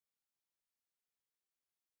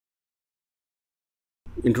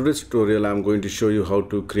In today's tutorial, I'm going to show you how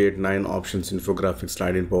to create 9 options infographic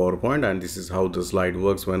slide in PowerPoint, and this is how the slide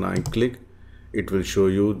works. When I click, it will show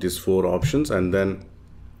you these 4 options, and then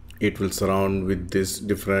it will surround with this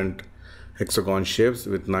different hexagon shapes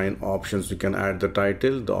with 9 options. You can add the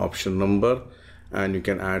title, the option number, and you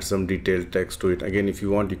can add some detailed text to it. Again, if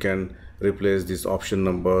you want, you can replace this option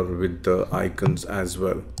number with the icons as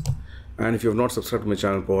well. And if you have not subscribed to my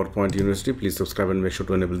channel PowerPoint University, please subscribe and make sure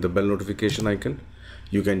to enable the bell notification icon.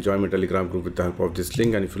 You can join my Telegram group with the help of this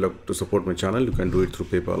link, and if you like to support my channel, you can do it through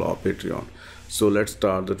PayPal or Patreon. So let's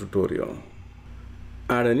start the tutorial.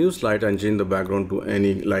 Add a new slide and change the background to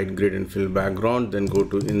any light gray and fill background. Then go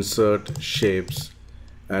to Insert Shapes,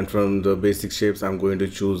 and from the basic shapes, I'm going to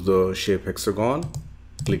choose the shape hexagon.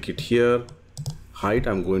 Click it here. Height,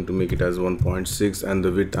 I'm going to make it as 1.6, and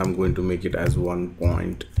the width, I'm going to make it as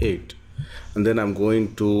 1.8. And then I'm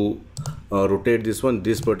going to rotate this one.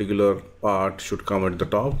 This particular part should come at the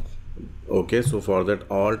top. Okay, so for that,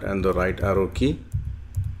 Alt and the right arrow key.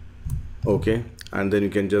 Okay, and then you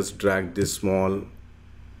can just drag this small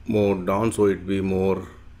more down, so it be more,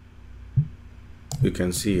 you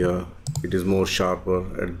can see here it is more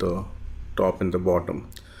sharper at the top and the bottom.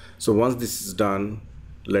 So once this is done,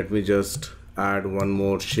 let me just add one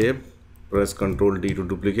more shape. Press Ctrl D to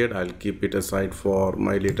duplicate. I'll keep it aside for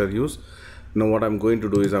my later use. Now what I'm going to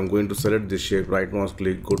do is I'm going to select this shape, right mouse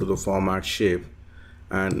click, go to the format shape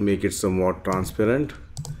and make it somewhat transparent,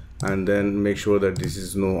 and then make sure that this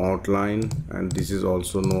is no outline and this is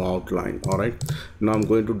also no outline. All right, now I'm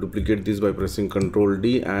going to duplicate this by pressing Ctrl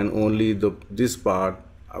D, and only this part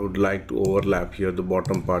I would like to overlap here, the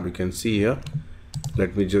bottom part you can see here.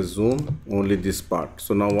 Let me just zoom, only this part.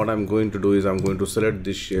 So now what I'm going to do is I'm going to select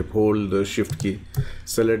this shape, hold the shift key,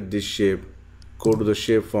 select this shape, go to the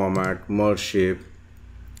shape format, merge shape,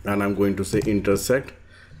 and I'm going to say intersect,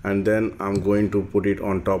 and then I'm going to put it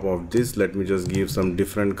on top of this. Let me just give some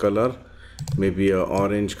different color, maybe a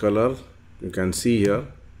orange color, you can see here.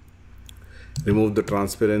 Remove the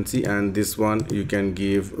transparency, and this one you can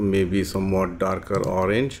give maybe somewhat darker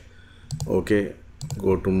orange. Okay,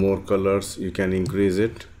 go to more colors, you can increase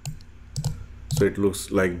it so it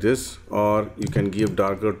looks like this, or you can give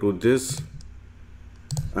darker to this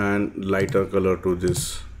and lighter color to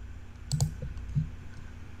this.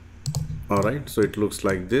 All right, so it looks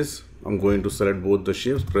like this. I'm going to select both the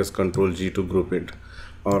shapes, press Ctrl G to group it.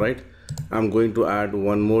 All right, I'm going to add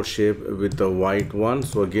one more shape with the white one.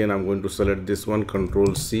 So again, I'm going to select this one,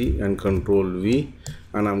 Ctrl C and Ctrl V,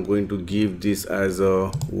 and I'm going to give this as a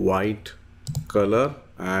white color,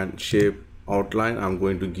 and shape outline I'm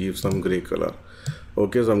going to give some gray color.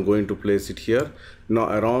 Okay, so I'm going to place it here.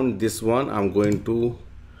 Now around this one I'm going to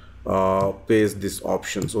paste these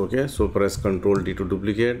options. Okay, so press Ctrl D to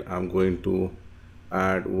duplicate. I'm going to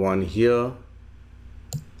add one here,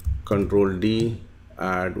 Ctrl D,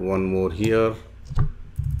 add one more here.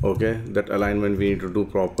 Okay, that alignment we need to do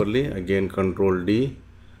properly. Again, Ctrl D,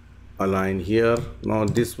 align here. Now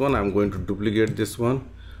this one I'm going to duplicate this one,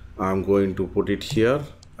 I'm going to put it here,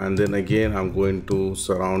 and then again I'm going to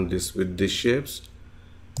surround this with these shapes.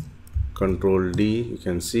 Ctrl D, you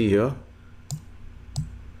can see here.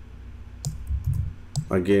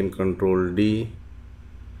 Again Ctrl D.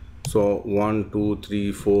 So 1 2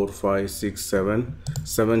 3 4 5 6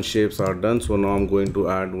 7 shapes are done. So now I'm going to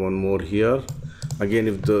add one more here. Again,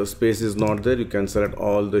 if the space is not there, you can select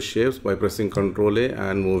all the shapes by pressing Ctrl A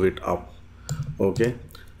and move it up. Okay,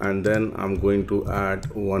 and then I'm going to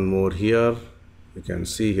add one more here, you can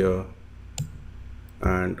see here,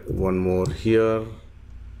 and one more here.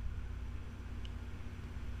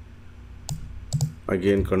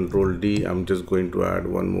 Again Ctrl D, I'm just going to add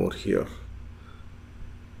one more here.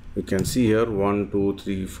 You can see here 1 2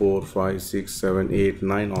 3 4 5 6 7 8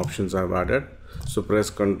 9 options I've added. So press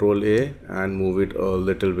Ctrl A and move it a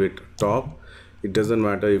little bit top. It doesn't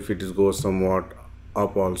matter if it goes somewhat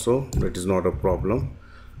up also, that is not a problem.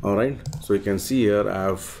 All right, so you can see here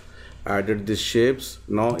I've added these shapes.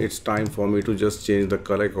 Now it's time for me to just change the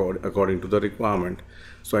color according to the requirement.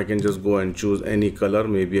 So I can just go and choose any color.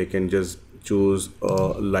 Maybe I can just choose a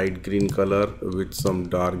light green color with some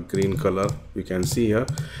dark green color. You can see here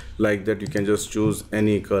like that. You can just choose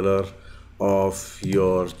any color of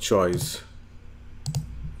your choice.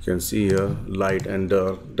 You can see here light and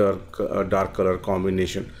dark color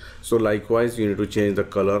combination. So likewise, you need to change the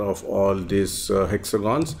color of all these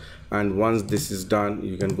hexagons, and once this is done,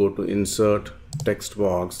 you can go to insert text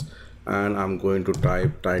box, and I'm going to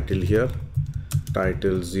type title here,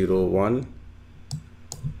 title 01.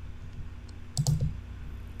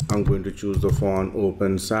 I'm going to choose the font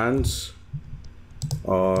Open Sans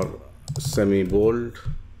or semi bold.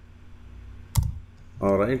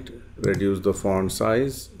 All right, reduce the font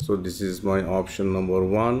size. So this is my option number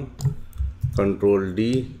 1. Control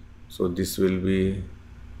D. So this will be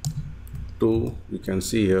 2. You can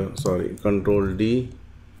see here, sorry, Control D.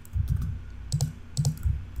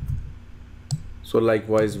 So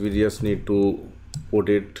likewise we just need to put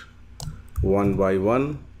it one by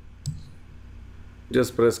one.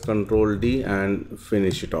 Just press Control D and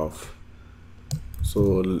finish it off. So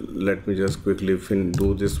let me just quickly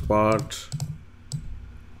do this part.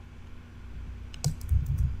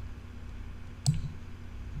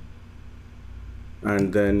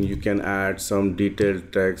 And then you can add some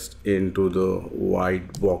detailed text into the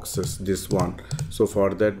white boxes, this one. So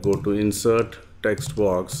for that, go to Insert, Text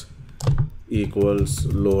Box equals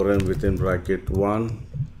lorem within bracket 1,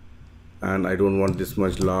 and I don't want this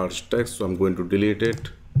much large text, so I'm going to delete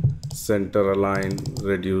it. Center align,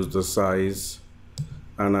 reduce the size,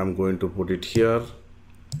 and I'm going to put it here.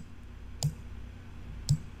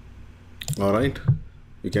 All right,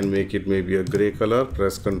 you can make it maybe a gray color.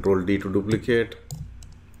 Press Ctrl D to duplicate.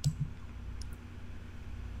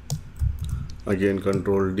 Again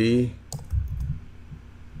Ctrl D,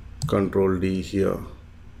 Ctrl D here.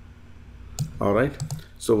 All right,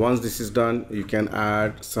 so once this is done, you can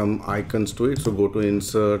add some icons to it. So go to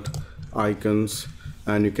Insert, Icons,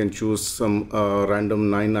 and you can choose some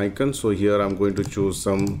random 9 icons. So here I'm going to choose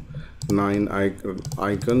some 9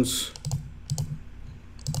 icons,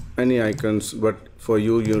 any icons, but for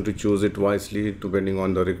you have to choose it wisely depending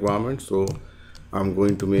on the requirement. So I'm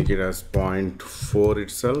going to make it as 0.4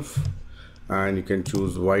 itself, and you can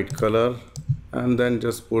choose white color, and then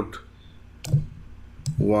just put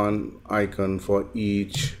one icon for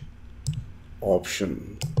each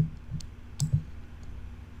option.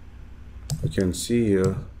 You can see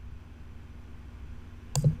here.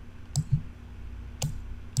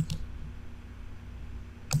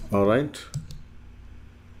 All right,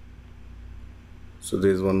 so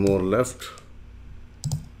there's one more left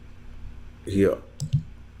here.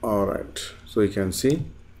 All right, so you can see.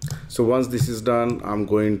 So once this is done, I'm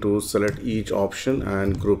going to select each option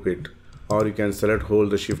and group it, or you can hold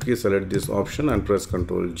the shift key, select this option and press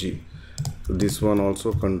Ctrl G. So this one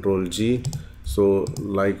also Ctrl G. So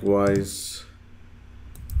likewise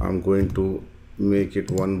I'm going to make it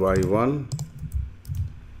one by one.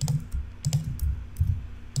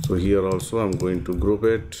 So here also I'm going to group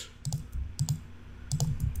it.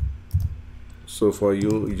 So for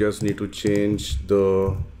you just need to change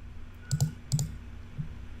the,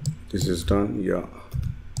 this is done, yeah,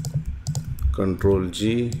 Ctrl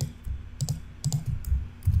G,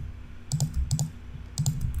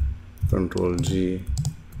 Ctrl G,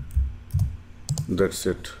 that's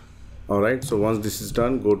it. All right, so once this is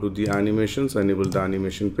done, go to the animations, enable the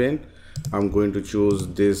animation pane. I'm going to choose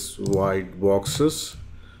this white boxes,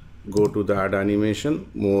 go to the add animation,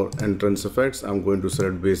 more entrance effects. I'm going to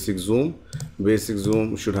select basic zoom. Basic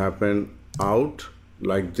zoom should happen out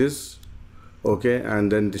like this, okay,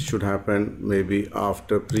 and then this should happen maybe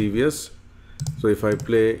after previous. So if I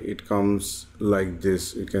play, it comes like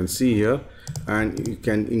this, you can see here, and you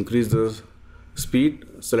can increase the speed.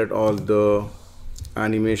 Select all the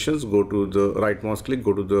animations, go to the right mouse click,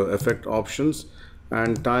 go to the effect options,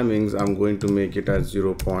 and timings I'm going to make it as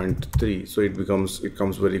 0.3, so it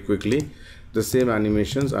comes very quickly. The same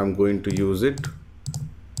animations I'm going to use it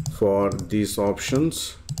for these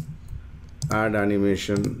options, add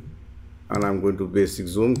animation, and I'm going to basic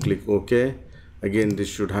zoom, click OK. Again, this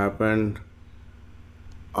should happen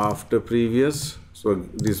after previous, so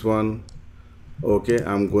this one, okay,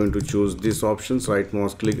 I'm going to choose these options, right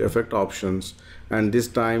mouse click, effect options, and this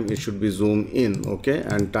time it should be zoom in, okay,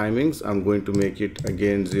 and timings I'm going to make it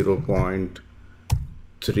again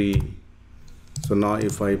 0.3. so now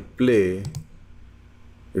if I play,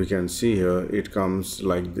 you can see here it comes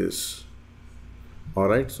like this. All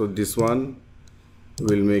right, so this one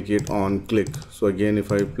will make it on click. So again,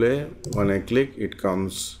 if I play, when I click, it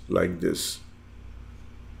comes like this.